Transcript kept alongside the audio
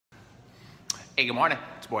Hey, good morning.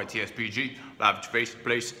 It's boy TSPG, live at your face,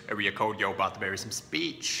 place, area code, yo, about to bury some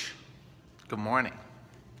speech. Good morning.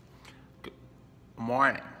 Good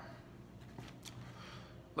morning.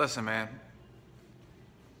 Listen, man.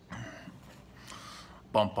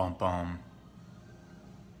 Bum, bum, bum.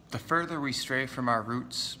 The further we stray from our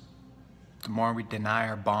roots, the more we deny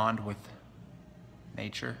our bond with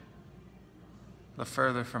nature, the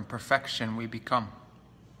further from perfection we become.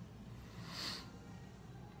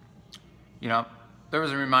 You know, there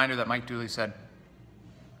was a reminder that Mike Dooley said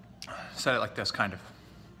it like this, kind of.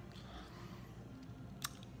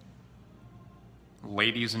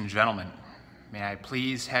 Ladies and gentlemen, may I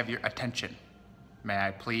please have your attention? May I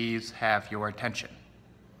please have your attention?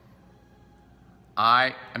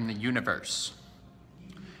 I am the universe,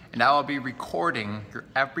 and I will be recording your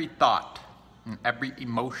every thought and every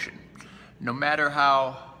emotion, no matter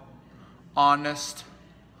how honest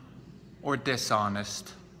or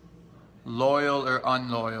dishonest, loyal or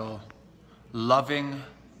unloyal, loving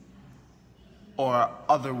or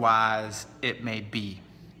otherwise it may be.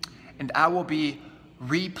 And I will be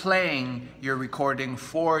replaying your recording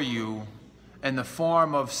for you in the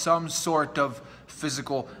form of some sort of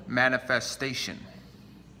physical manifestation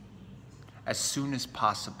as soon as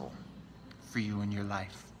possible for you in your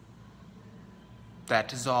life.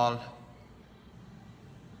 That is all.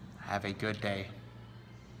 Have a good day.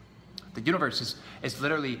 The universe is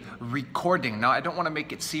literally recording. Now, I don't want to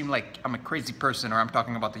make it seem like I'm a crazy person or I'm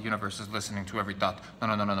talking about the universe is listening to every thought.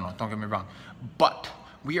 No, don't get me wrong. But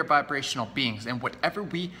we are vibrational beings, and whatever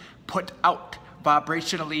we put out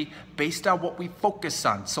vibrationally based on what we focus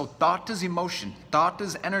on. So thought is emotion, thought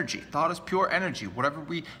is energy, thought is pure energy. Whatever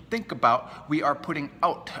we think about, we are putting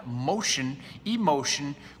out.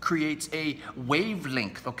 Emotion creates a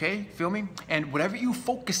wavelength, okay? Feel me? And whatever you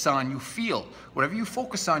focus on, you feel. Whatever you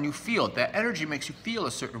focus on, you feel. That energy makes you feel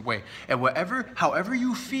a certain way. And however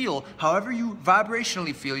you feel, however you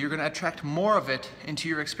vibrationally feel, you're gonna attract more of it into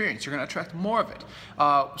your experience. You're gonna attract more of it.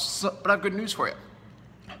 But I have good news for you.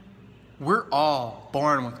 We're all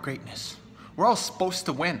born with greatness. We're all supposed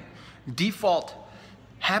to win. Default,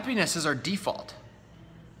 happiness is our default.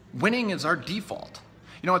 Winning is our default.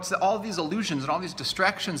 You know, it's all these illusions and all these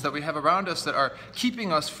distractions that we have around us that are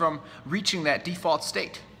keeping us from reaching that default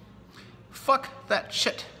state. Fuck that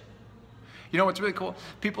shit. You know what's really cool?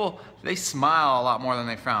 People, they smile a lot more than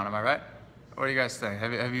they frown, am I right? What do you guys think?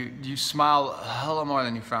 You smile hella more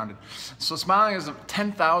than you frowned. So smiling is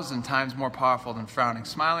 10,000 times more powerful than frowning.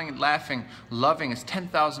 Smiling and laughing, loving is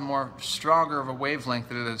 10,000 more stronger of a wavelength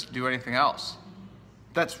than it is to do anything else.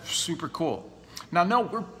 That's super cool. Now, no,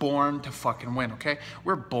 we're born to fucking win, okay?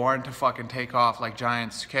 We're born to fucking take off like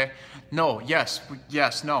giants, okay? No, yes,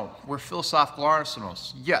 no. We're philosophical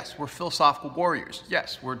arsenals. Yes, we're philosophical warriors.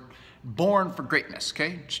 Yes, we're born for greatness,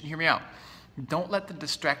 okay? Hear me out. Don't let the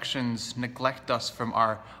distractions neglect us from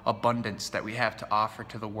our abundance that we have to offer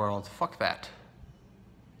to the world. Fuck that.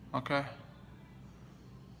 Okay?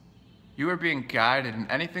 You are being guided,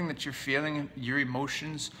 and anything that you're feeling, your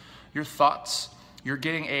emotions, your thoughts, you're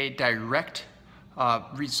getting a direct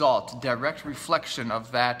result, direct reflection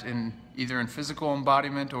of that in either in physical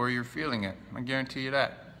embodiment or you're feeling it. I guarantee you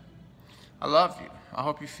that. I love you. I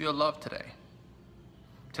hope you feel love today.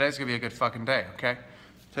 Today's gonna be a good fucking day, okay?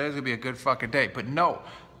 Today's gonna be a good fucking day, but no,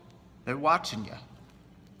 they're watching you.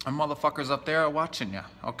 And motherfuckers up there are watching you,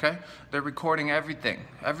 okay? They're recording everything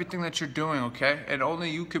that you're doing, okay? And only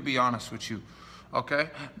you could be honest with you,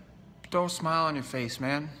 okay? Throw a smile on your face,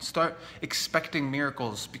 man. Start expecting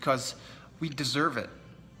miracles because we deserve it.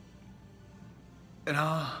 You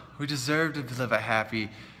know, we deserve to live a happy,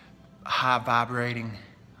 high vibrating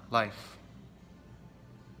life.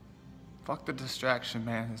 Fuck the distraction,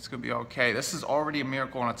 man. It's gonna be okay. This is already a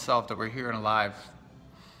miracle in itself that we're here and alive.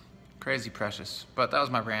 Crazy precious. But that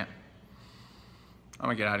was my rant. I'm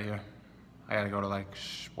gonna get out of here. I gotta go to like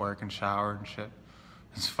work and shower and shit.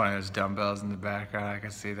 It's funny, there's dumbbells in the background I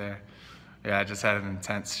can see there. Yeah, I just had an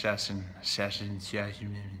intense session.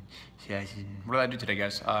 What did I do today,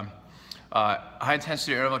 guys? High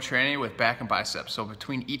intensity interval training with back and biceps. So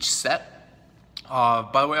between each set,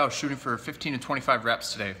 by the way, I was shooting for 15 to 25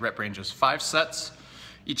 reps today, rep ranges. 5 sets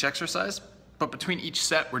each exercise, but between each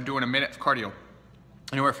set, we're doing a minute of cardio.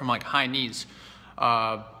 Anywhere from like high knees,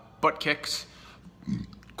 butt kicks,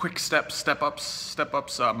 quick steps, step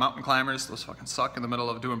ups, mountain climbers. Those fucking suck in the middle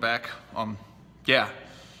of doing back. Yeah,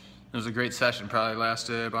 it was a great session. Probably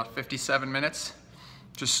lasted about 57 minutes.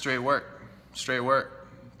 Just straight work,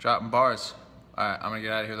 dropping bars. All right, I'm gonna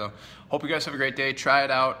get out of here though. Hope you guys have a great day. Try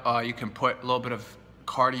it out. You can put a little bit of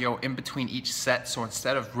cardio in between each set. So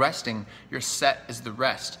instead of resting, your set is the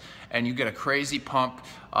rest. and you get a crazy pump.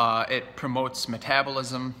 It promotes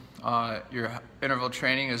metabolism. Your interval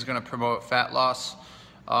training is going to promote fat loss.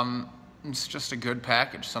 It's just a good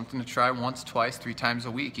package, something to try once, twice, 3 times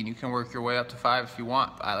a week, and you can work your way up to 5 if you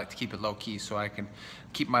want. I like to keep it low key so I can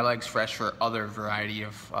keep my legs fresh for other variety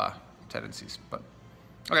of tendencies. But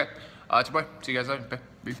okay, it's your boy. See you guys later.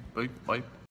 Bye.